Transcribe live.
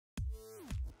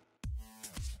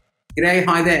G'day,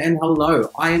 hi there, and hello.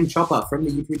 I am Chopper from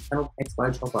the YouTube channel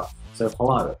CakesByChoppA. So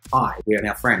hello, hi, we are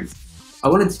now friends. I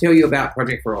wanted to tell you about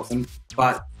Project for Awesome,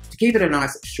 but to keep it a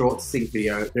nice, short, succinct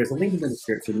video, there's a link in the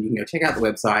description. You can go check out the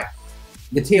website.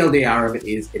 The TLDR of it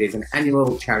is an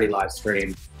annual charity live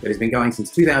stream that has been going since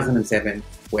 2007,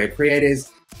 where creators,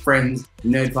 friends,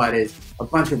 nerd fighters, a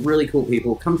bunch of really cool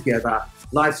people come together,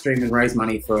 live stream and raise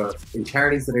money in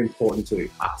charities that are important to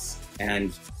us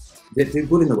and that do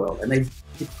good in the world, and they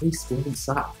decrease world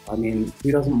suck. I mean,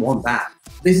 who doesn't want that?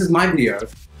 This is my video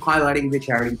highlighting the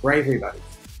charity Bravery Buddies.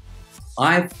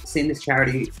 I've seen this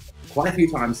charity quite a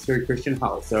few times through Christian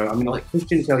Hull, so I'm going to let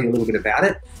Christian tell you a little bit about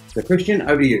it. So Christian,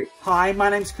 over to you. Hi, my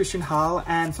name's Christian Hull,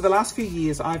 and for the last few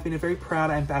years I've been a very proud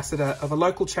ambassador of a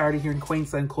local charity here in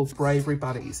Queensland called Bravery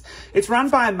Buddies. It's run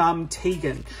by a mum,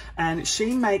 Tegan, and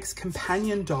she makes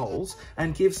companion dolls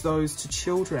and gives those to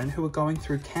children who are going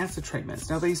through cancer treatments.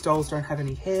 Now, these dolls don't have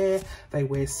any hair, they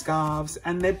wear scarves,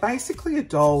 and they're basically a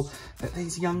doll that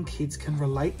these young kids can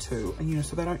relate to, and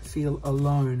so they don't feel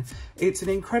alone. It's an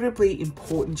incredibly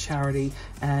important charity,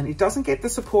 and it doesn't get the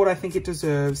support I think it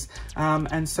deserves,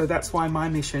 and so that's why my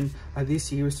mission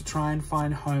this year is to try and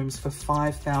find homes for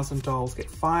 5,000 dolls, get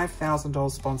 5,000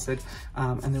 dolls sponsored,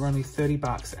 and they're only 30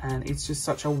 bucks, and it's just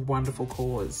such a wonderful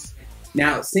cause.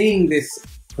 Now, seeing this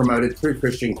promoted through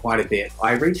Christian quite a bit,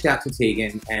 I reached out to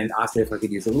Tegan and asked her if I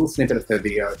could use a little snippet of her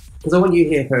video, because I want you to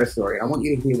hear her story. I want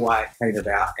you to hear why it came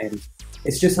about, and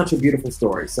it's just such a beautiful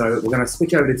story. So we're going to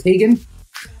switch over to Tegan.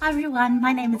 Hi everyone,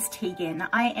 my name is Tegan.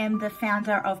 I am the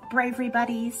founder of Bravery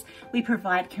Buddies. We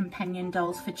provide companion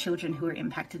dolls for children who are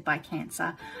impacted by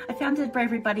cancer. I founded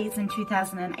Bravery Buddies in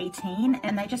 2018,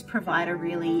 and they just provide a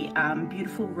really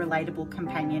beautiful, relatable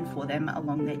companion for them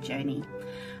along their journey.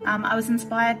 I was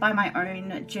inspired by my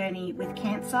own journey with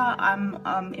cancer. I'm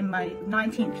in my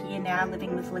 19th year now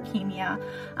living with leukemia,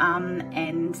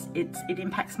 and it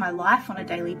impacts my life on a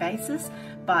daily basis,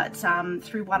 but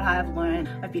through what I have learned,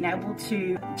 I've been able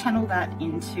to channel that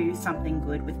into something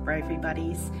good with Bravery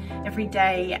Buddies. Every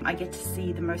day I get to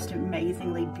see the most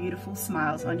amazingly beautiful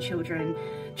smiles on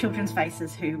children's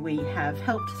faces who we have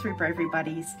helped through Bravery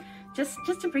Buddies, just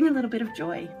to bring a little bit of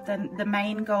joy. The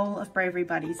main goal of Bravery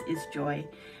Buddies is joy,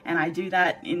 and I do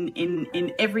that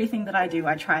in everything that I do.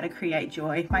 I try to create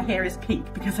joy. My hair is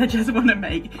pink because I just want to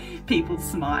make people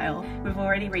smile. We've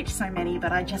already reached so many,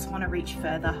 but I just want to reach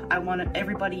further. I want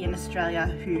everybody in Australia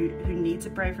who needs a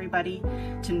Bravery Buddy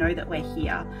to know that we're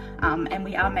here, and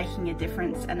we are making a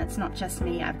difference, and it's not just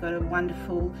me. I've got a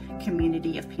wonderful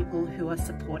community of people who are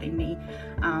supporting me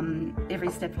every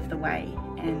step of the way,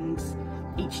 and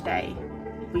each day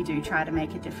we do try to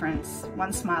make a difference,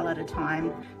 one smile at a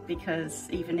time, because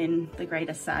even in the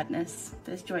greatest sadness,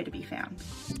 there's joy to be found.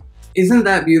 Isn't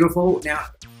that beautiful? Now,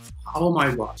 oh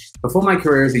my gosh. Before my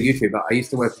career as a YouTuber, I used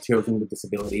to work with children with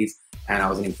disabilities, and I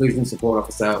was an inclusion support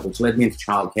officer, which led me into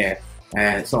childcare.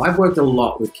 And so I've worked a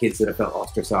lot with kids that have felt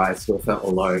ostracized, who have felt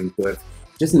alone, who have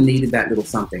just needed that little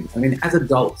something. I mean, as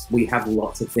adults, we have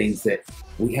lots of things that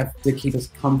we have to keep us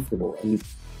comfortable. And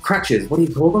crutches, what do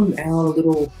you call them? Our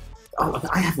little,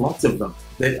 I have lots of them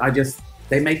that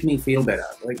they make me feel better.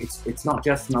 Like it's not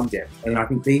just an object. And I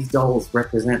think these dolls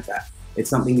represent that. It's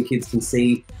something the kids can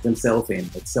see themselves in.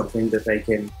 It's something that they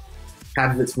can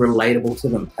have that's relatable to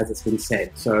them, as it's been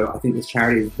said. So I think this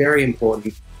charity is very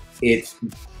important. It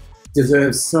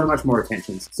deserves so much more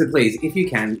attention. So please, if you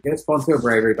can, go sponsor a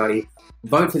Bravery Buddy,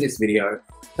 vote for this video,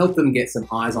 help them get some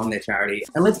eyes on their charity,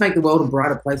 and let's make the world a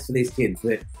brighter place for these kids.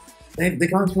 They're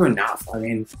going through enough. I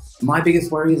mean, my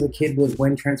biggest worry as a kid was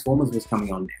when Transformers was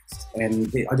coming on next, and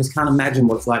I just can't imagine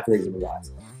what it's like for these little guys.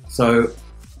 So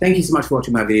thank you so much for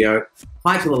watching my video.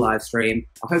 Hi to the live stream.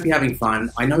 I hope you're having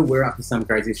fun. I know we're up to some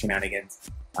crazy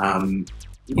shenanigans.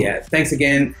 Yeah, thanks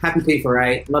again. Happy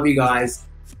P4A. Love you guys.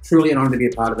 Truly an honor to be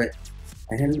a part of it.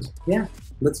 And yeah,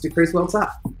 let's decrease world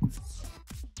suck.